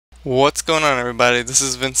What's going on, everybody? This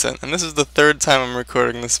is Vincent, and this is the third time I'm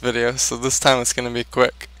recording this video, so this time it's going to be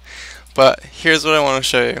quick. But here's what I want to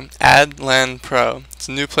show you. AdLandPro. It's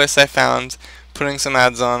a new place I found, putting some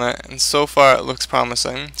ads on it, and so far it looks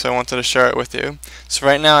promising, so I wanted to share it with you. So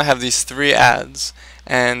right now I have these 3 ads,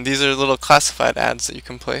 and these are little classified ads that you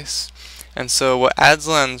can place. And so what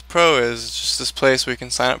AdLandPro is just this place where you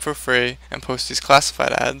can sign up for free and post these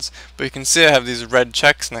classified ads. But you can see I have these red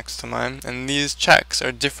checks next to mine, and these checks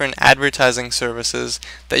are different advertising services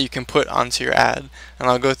that you can put onto your ad. And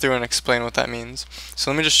I'll go through and explain what that means. So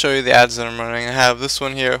let me just show you the ads that I'm running. I have this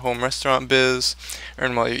one here, Home Restaurant Biz,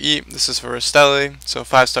 Earn While You Eat. This is for Rastelli, so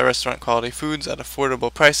 5-star restaurant quality foods at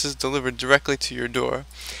affordable prices delivered directly to your door.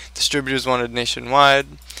 Distributors wanted nationwide.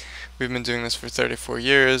 We've been doing this for 34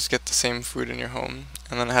 years, get the same food in your home.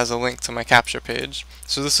 And then it has a link to my capture page.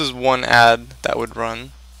 So this is one ad that would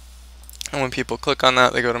run. And when people click on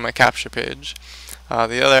that, they go to my capture page.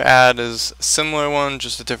 The other ad is a similar one,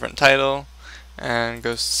 just a different title, and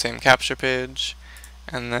goes to the same capture page.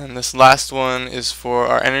 And then this last one is for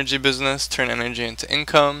our energy business, turn energy into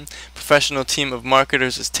income. Professional team of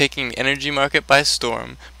marketers is taking the energy market by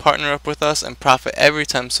storm. Partner up with us and profit every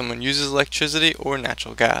time someone uses electricity or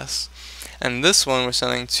natural gas. And this one we're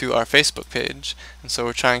sending to our Facebook page. And so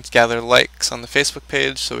we're trying to gather likes on the Facebook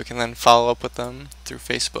page so we can then follow up with them through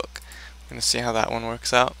Facebook. We're going to see how that one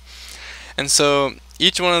works out. And so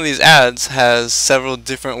each one of these ads has several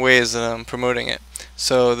different ways that I'm promoting it.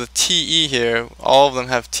 So the TE here, all of them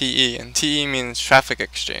have TE, and TE means traffic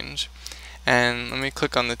exchange. And let me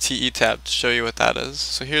click on the TE tab to show you what that is.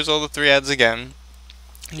 So here's all the 3 ads again.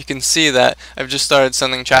 You can see that I've just started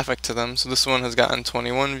sending traffic to them. So this one has gotten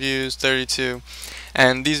 21 views, 32,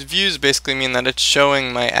 and these views basically mean that it's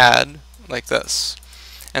showing my ad like this.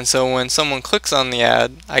 And so when someone clicks on the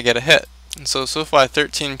ad, I get a hit. And so far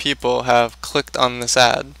 13 people have clicked on this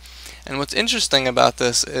ad. And what's interesting about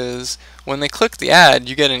this is when they click the ad,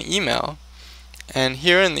 you get an email. And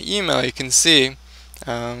here in the email you can see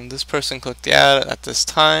this person clicked the ad at this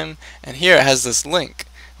time, and here it has this link.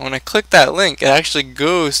 And when I click that link, it actually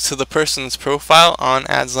goes to the person's profile on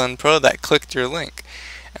AdLandPro that clicked your link.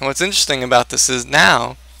 And what's interesting about this is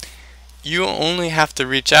now you only have to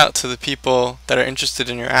reach out to the people that are interested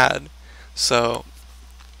in your ad. So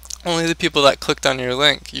only the people that clicked on your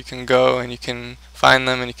link, you can go and you can find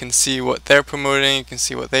them and you can see what they're promoting, you can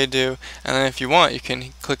see what they do, and then if you want, you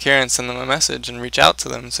can click here and send them a message and reach out to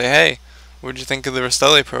them and say, hey, what did you think of the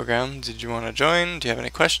Rastelli program? Did you want to join? Do you have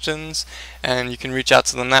any questions? And you can reach out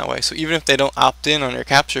to them that way. So even if they don't opt in on your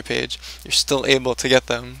capture page, you're still able to get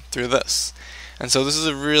them through this. And so this is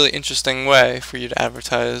a really interesting way for you to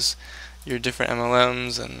advertise your different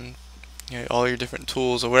MLMs and all your different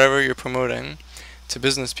tools or whatever you're promoting to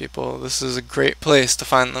business people. This is a great place to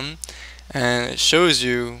find them, and it shows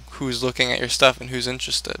you who's looking at your stuff and who's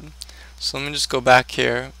interested. So let me just go back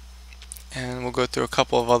here and we'll go through a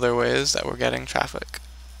couple of other ways that we're getting traffic.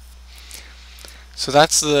 So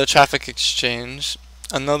that's the traffic exchange.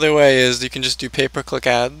 Another way is you can just do pay-per-click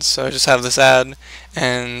ads. So I just have this ad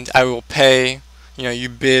and I will pay, you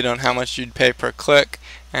bid on how much you'd pay per click,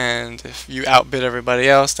 and if you outbid everybody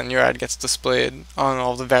else, then your ad gets displayed on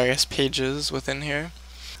all the various pages within here.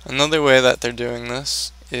 Another way that they're doing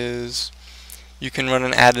this is you can run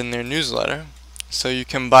an ad in their newsletter. So you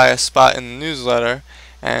can buy a spot in the newsletter,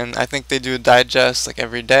 and I think they do a digest like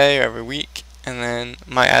every day or every week, and then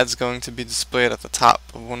my ad's going to be displayed at the top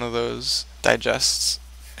of one of those digests.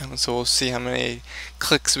 And so we'll see how many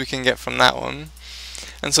clicks we can get from that one.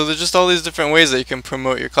 And so there's just all these different ways that you can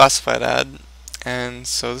promote your classified ad. And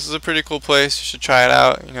so this is a pretty cool place. You should try it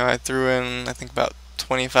out. I threw in I think about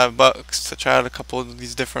 $25 to try out a couple of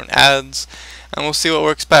these different ads, and we'll see what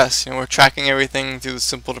works best. We're tracking everything through the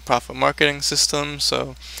Simple to Profit marketing system,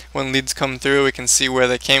 so when leads come through, we can see where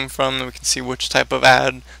they came from, and we can see which type of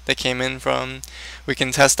ad they came in from. We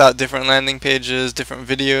can test out different landing pages, different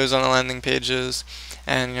videos on the landing pages,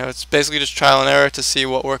 and it's basically just trial and error to see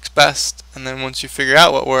what works best. And then once you figure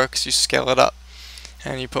out what works, you scale it up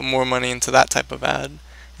and you put more money into that type of ad,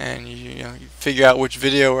 and you figure out which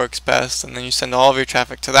video works best, and then you send all of your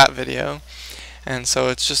traffic to that video. And so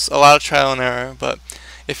it's just a lot of trial and error. But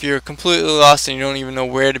if you're completely lost and you don't even know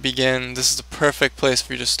where to begin, this is the perfect place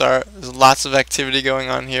for you to start. There's lots of activity going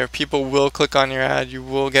on here. People will click on your ad, you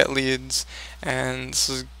will get leads, and this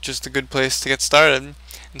is just a good place to get started.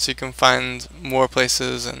 And so you can find more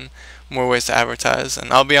places and more ways to advertise,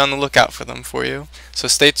 and I'll be on the lookout for them for you. So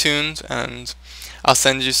stay tuned, and I'll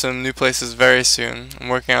send you some new places very soon. I'm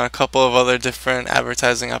working on a couple of other different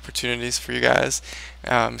advertising opportunities for you guys.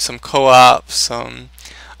 Some co-ops, some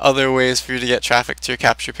other ways for you to get traffic to your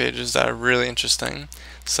capture pages that are really interesting.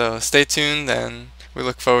 So stay tuned, and we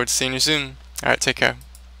look forward to seeing you soon. Alright, take care.